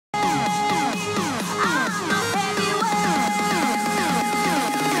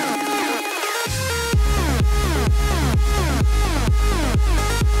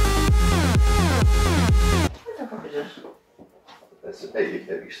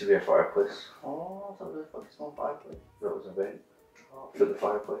to be a fireplace. Oh, that was a fucking small fireplace. That was a vent for the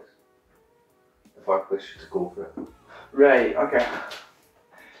fireplace. The fireplace should go for it. Right, okay.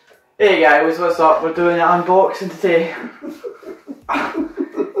 Hey guys, what's up? We're doing an unboxing today.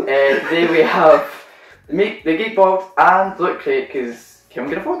 Today we have the Geek Box and Loot Crate, because can we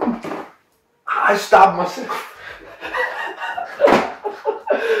get afford them? I stabbed myself.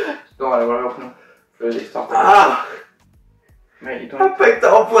 Don't worry, we're helping through these stuff. Mate, you don't I picked it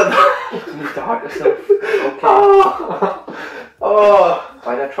up with that. you need to hurt yourself. Okay. Oh.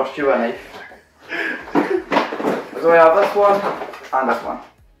 Why did I trust you with a knife? So we have this one and this one.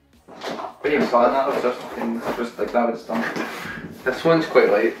 We even saw that, it was just like that was done. This one's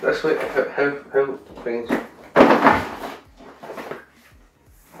quite light. This one, how things.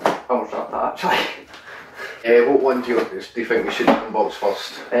 I almost dropped that actually. What one do you think we should unbox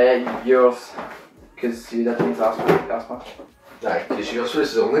first? Yours. Because you didn't last week, that's much. Aye, because yours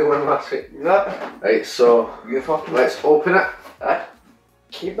was the only one last week. Is that? Right, so You fucking let's open it. Aye.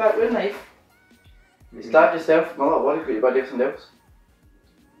 Keep that with a knife. You stabbed yourself, I'm not worried, but you better do something else.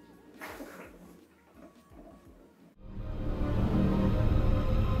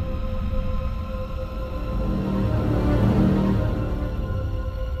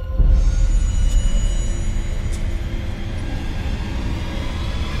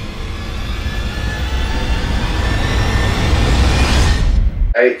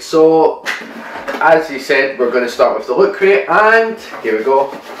 Right, so as you said, we're going to start with the Loot Crate, and here we go.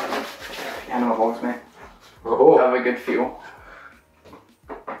 Hand in my box, mate. Oh. Have a good feel.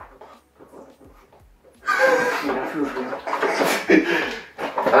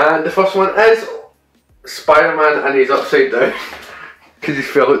 And the first one is Spider-Man, and he's upside down because he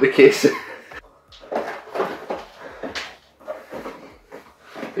fell out the case.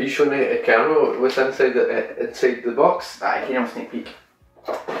 Are you showing the camera what's inside the box? I can have a sneak peek.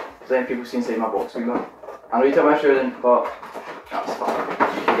 Because then people see inside my box, we go. I know you told me I shouldn't, but that's fine.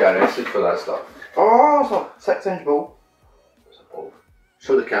 You can get arrested for that stuff. Oh, it's a 6-inch bowl. What's a bowl?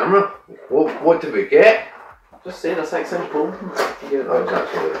 Show the camera. What did we get? Just say the 6-inch bowl. That was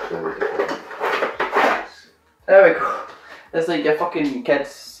actually There we go. It's like your fucking kid's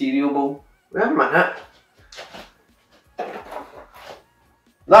cereal bowl. Wait a minute.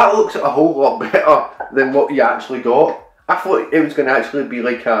 That looks a whole lot better than what you actually got. I thought it was going to actually be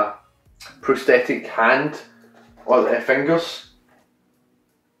like a prosthetic hand or fingers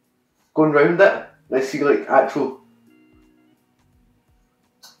going round it. Let's see, like actual.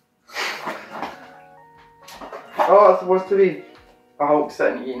 Oh, it's supposed to be a Hulk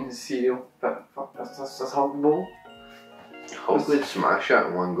sitting eating his cereal, but fuck, that's Hulk bowl. Hulk would smash it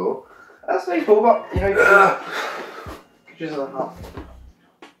in one go. That's a nice bowl, but you know you could use it like that.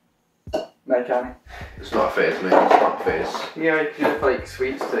 No, can't It's not a fez, mate. It's not a fez. you? Yeah, you could use it for like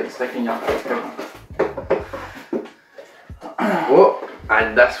sweets to like stick in your mouth. What?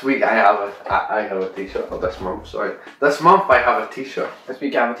 And this week I have a t-shirt. Or this month, sorry. This month I have a t-shirt. This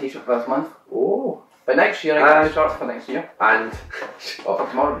week I have a t-shirt for this month. Oh. But next year I get a shirt for next year. And For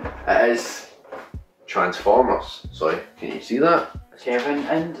tomorrow. it is Transformers. Sorry, can you see that? Kevin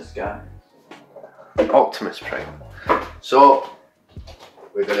in disguise. Optimus Prime. So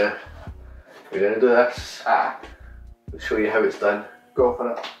we're gonna do this. We'll show you how it's done. Go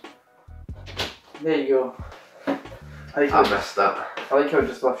for it. There you go. I missed that. I like how it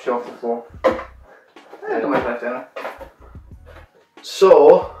just lifts you off the floor. I don't mind left anyway.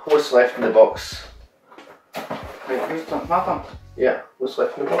 So what's left in the box? Wait, who's done? My turn. Yeah, what's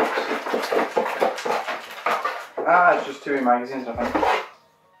left in the box? It's just 2 magazines, I think.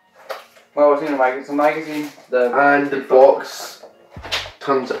 Well, it's in a magazine. It's a magazine. And the box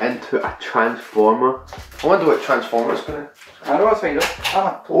turns into a transformer. I wonder what Transformer's gonna. I know what's find it.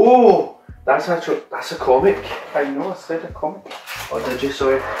 Oh, that's a comic. I know it's like a comic. Oh, did you?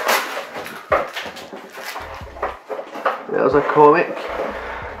 Sorry. There's a comic.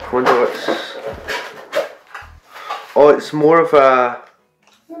 I wonder what's. Oh, it's more of a.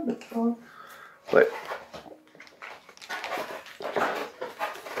 Like.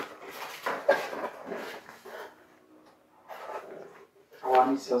 Oh,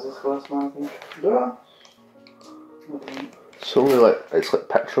 I need scissors for this man, I think. Yeah. It's only like it's like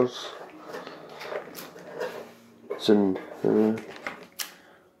pictures. It's in.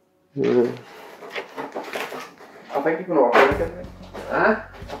 I think people know what comic is, right? Huh?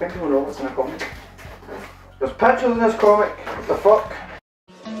 I think people know what's in a comic. There's pictures in this comic. What the fuck?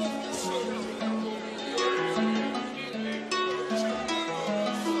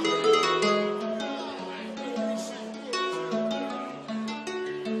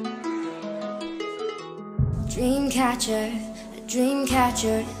 Dreamcatcher, dream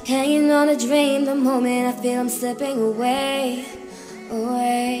catcher, hanging on a dream. The moment I feel I'm slipping away,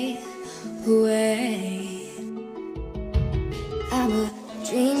 away, away. I'm a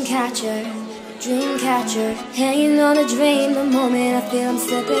dream catcher, hanging on a dream. The moment I feel I'm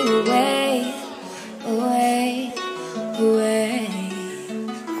slipping away, away, away.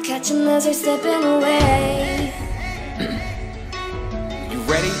 I'm catching as they're slipping away. You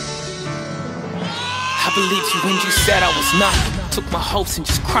ready? I believed you when you said I was nothing. Took my hopes and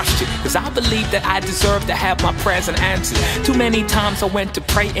just crushed it, cause I believed that I deserved to have my prayers and answered. Too many times I went to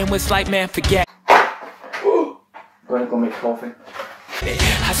pray and was like, man, forget. Gonna go make coffee.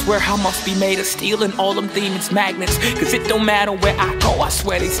 I swear I must be made of steel and all them demons magnets, cause it don't matter where I go, I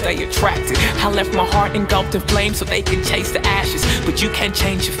swear they stay attracted. I left my heart engulfed in flames so they can chase the ashes, but you can't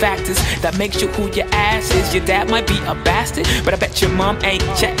change your factors. That makes you who your ass is. Your dad might be a bastard, but I bet your mom ain't.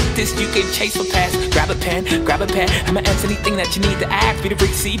 Check this, you can chase for past. Grab a pen, I'ma answer anything that you need to ask. Be the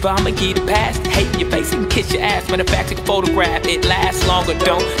receiver, I'ma give the pass. Hate in your face and kiss your ass. Matter of fact, take a photograph, it lasts longer.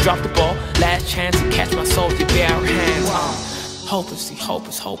 Don't drop the ball, last chance to catch my soul, your bare hands. Hopelessly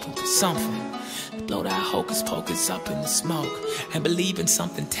hopeless, hoping for something. Blow that hocus pocus up in the smoke and believe in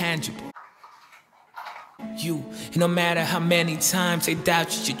something tangible. You, and no matter how many times they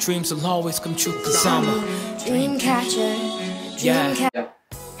doubt you, your dreams will always come true, cause I'm a dream catcher. Yeah.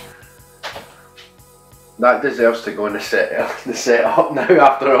 That deserves to go in the set up now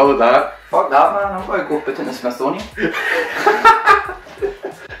after all that. Fuck that, man. I'm gonna go put it in the Smithsonian.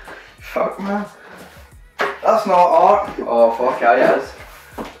 Fuck, man. That's not art. Oh, fuck, yeah, it is.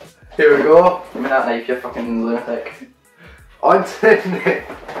 Here we go. Give me that knife, you fucking lunatic. On to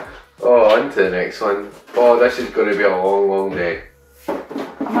the next one. Oh, this is going to be a long, long day. I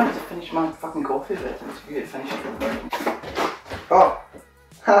might have to finish my fucking coffee, but you get finished. Oh.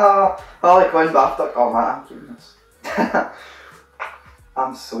 Haha. Harley Quinn BAFTA. Oh man, I'm keeping this.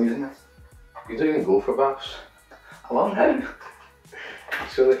 I'm so using this. You don't even go for baths. I love now.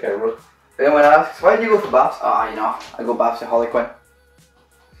 Show the camera. If anyone asks, why do you go for baths? Ah, you know, I go baths to Harley Quinn.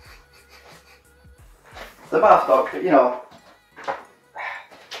 The bath doc, you know,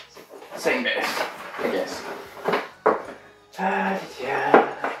 same best, I guess.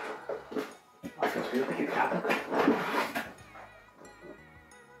 Yeah. I feel weird to keep grabbing.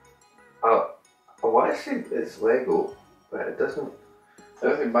 I want to say it's Lego, but it doesn't.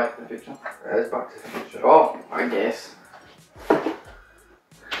 Everything Back to the Future. It is Back to the Future. Oh, I guess.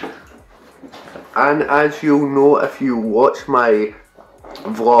 And as you'll know if you watch my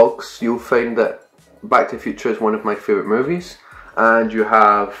vlogs, you'll find that Back to the Future is one of my favourite movies. And you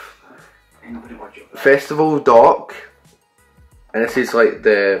have Festival Doc, and this is like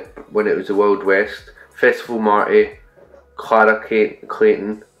when it was the Wild West, Festival Marty, Clara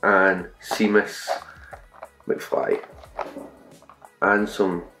Clayton and Seamus McFly. And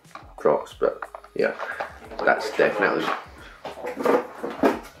some props, but yeah, that's definitely...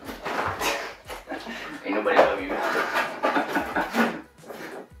 Ain't nobody love you.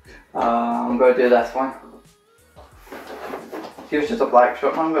 I'm going to do this one. See, it's just a black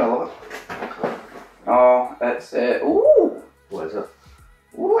shirt, man. I'm going to love it. Oh, it's ooh! What is it?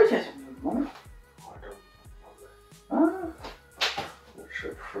 Ooh, it's just money. What's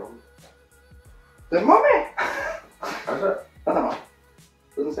it from? The mummy! Is it? I don't know.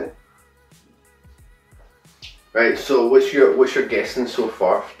 Doesn't say. Right, so what's your guessing so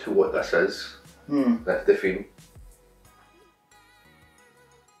far to what this is? That's the theme.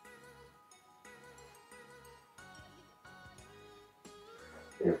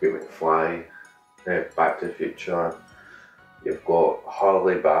 You've got McFly, Back to the Future, you've got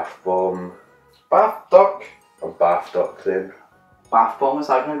Harley Bath Bomb. Bath Duck. Or Bath Duck then. Bath Bomb is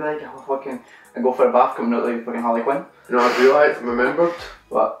that going to be like? Oh, fucking, I go for a bath coming out like fucking Harley Quinn. You know, I remembered.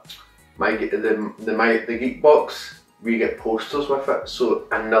 What? The Geek Box, we get posters with it, so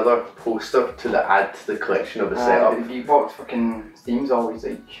another poster to add to the collection of the setup. The Geek Box fucking theme's always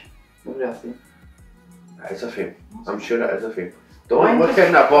like, nobody has theme. It is a theme. I'm sure it is a theme. Don't look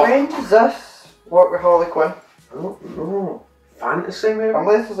in that box. When does this work with Harley Quinn? I don't know. Fantasy maybe?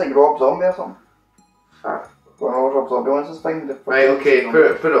 Unless it's like Rob Zombie or something. Ah. Well, Rob Zombie wants this thing. Right, okay,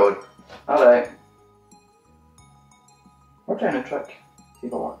 put it on. Alright. We're trying a trick. See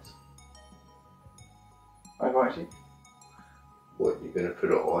if it works. I've actually. What, you're going to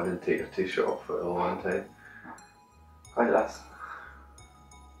put it on and take your t-shirt off at the one time? Like this.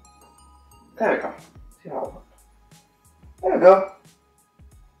 There we go. See how it works. There we go.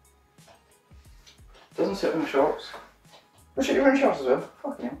 Doesn't suit my shorts. We should be wearing shorts as well.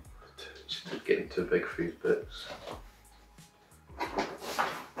 Fucking hell. Just getting too big for these boots.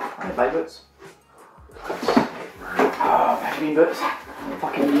 I buy boots. Oh, green boots.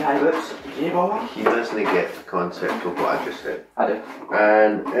 Fucking knee-high boots. Yeah, brother. He doesn't get the concept of what I just said. I do.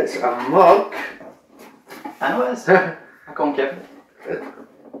 And it's a mug. I know it is. I can't keep it.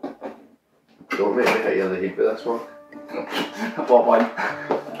 Don't make me hit you on the head with this one. What one?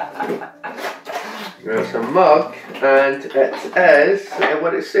 It's a mug, and it is,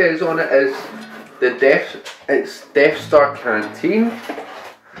 what it says on it is it's Death Star Canteen,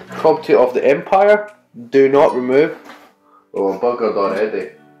 property of the Empire, do not remove. Oh, buggered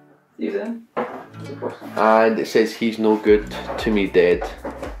already. He's in. And it says he's no good to me dead.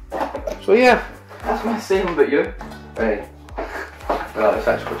 So yeah. That's my same about you. Right. Well, it's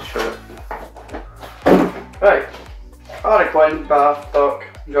actually a shirt. Right. Harley Quinn, bath, duck,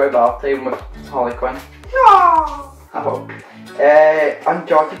 enjoy bath time with Harley Quinn. No! I hope.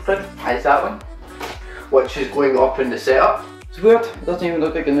 Uncharted print, is that one? Which is going up in the setup. It's weird, it doesn't even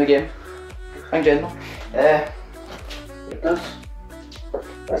look like in the game. In general. It does.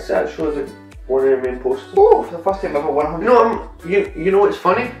 That's actually one of the main posters. Oh, for the first time ever 100. You know what's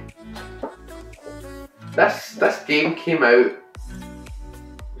funny? This game came out,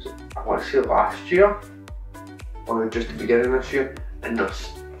 I want to say last year, or just the beginning of this year, and they're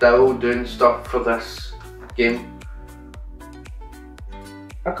still doing stuff for this game.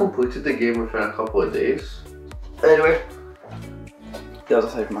 I completed the game within a couple of days. Anyway, there's a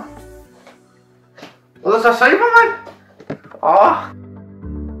Cyberman. Oh, there's a Cyberman! Ah!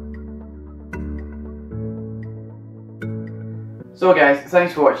 So guys,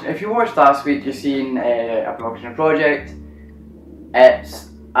 thanks for watching. If you watched last week, you've seen I've been working on a project. It's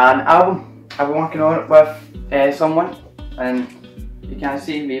an album I've been working on with someone, and you can't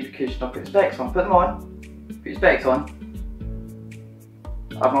see me because you've not put specs on. Put them on. Put your specs on.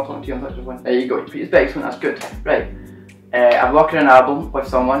 I've not talked to you on touch one. There you go. You put your specs on. That's good. Right. I'm working on an album with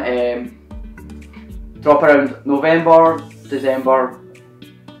someone. Drop around November, December.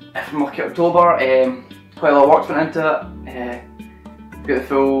 If I'm lucky, October. Quite a lot of work's went into it. Got the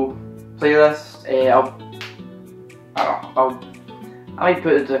full playlist. I might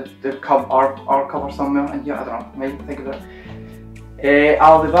put the our cover somewhere in here. I don't know. I might think of it.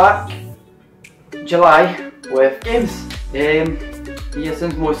 I'll be back July with games. Yeah,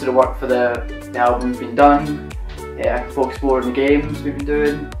 since most of the work for the album's been done, I can focus more on the games we've been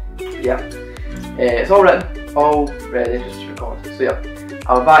doing. Yeah, it's all written, all ready, just to record. So yeah,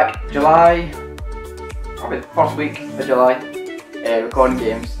 I'll be back July. I'll be the first week of July. Recording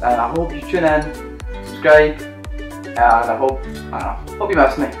games, and I hope you tune in, subscribe, and I hope you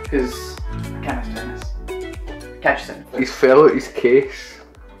miss me, because I can't miss doing this. Catch you soon. He's fell out his case.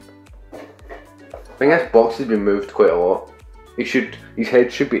 I think this box has been moved quite a lot. His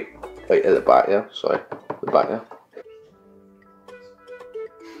head should be like at the back there. Sorry, the back there.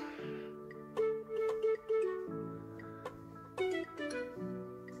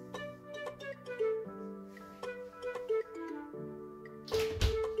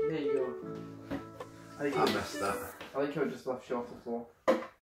 There you go. I missed that. I like how it just left you off the floor.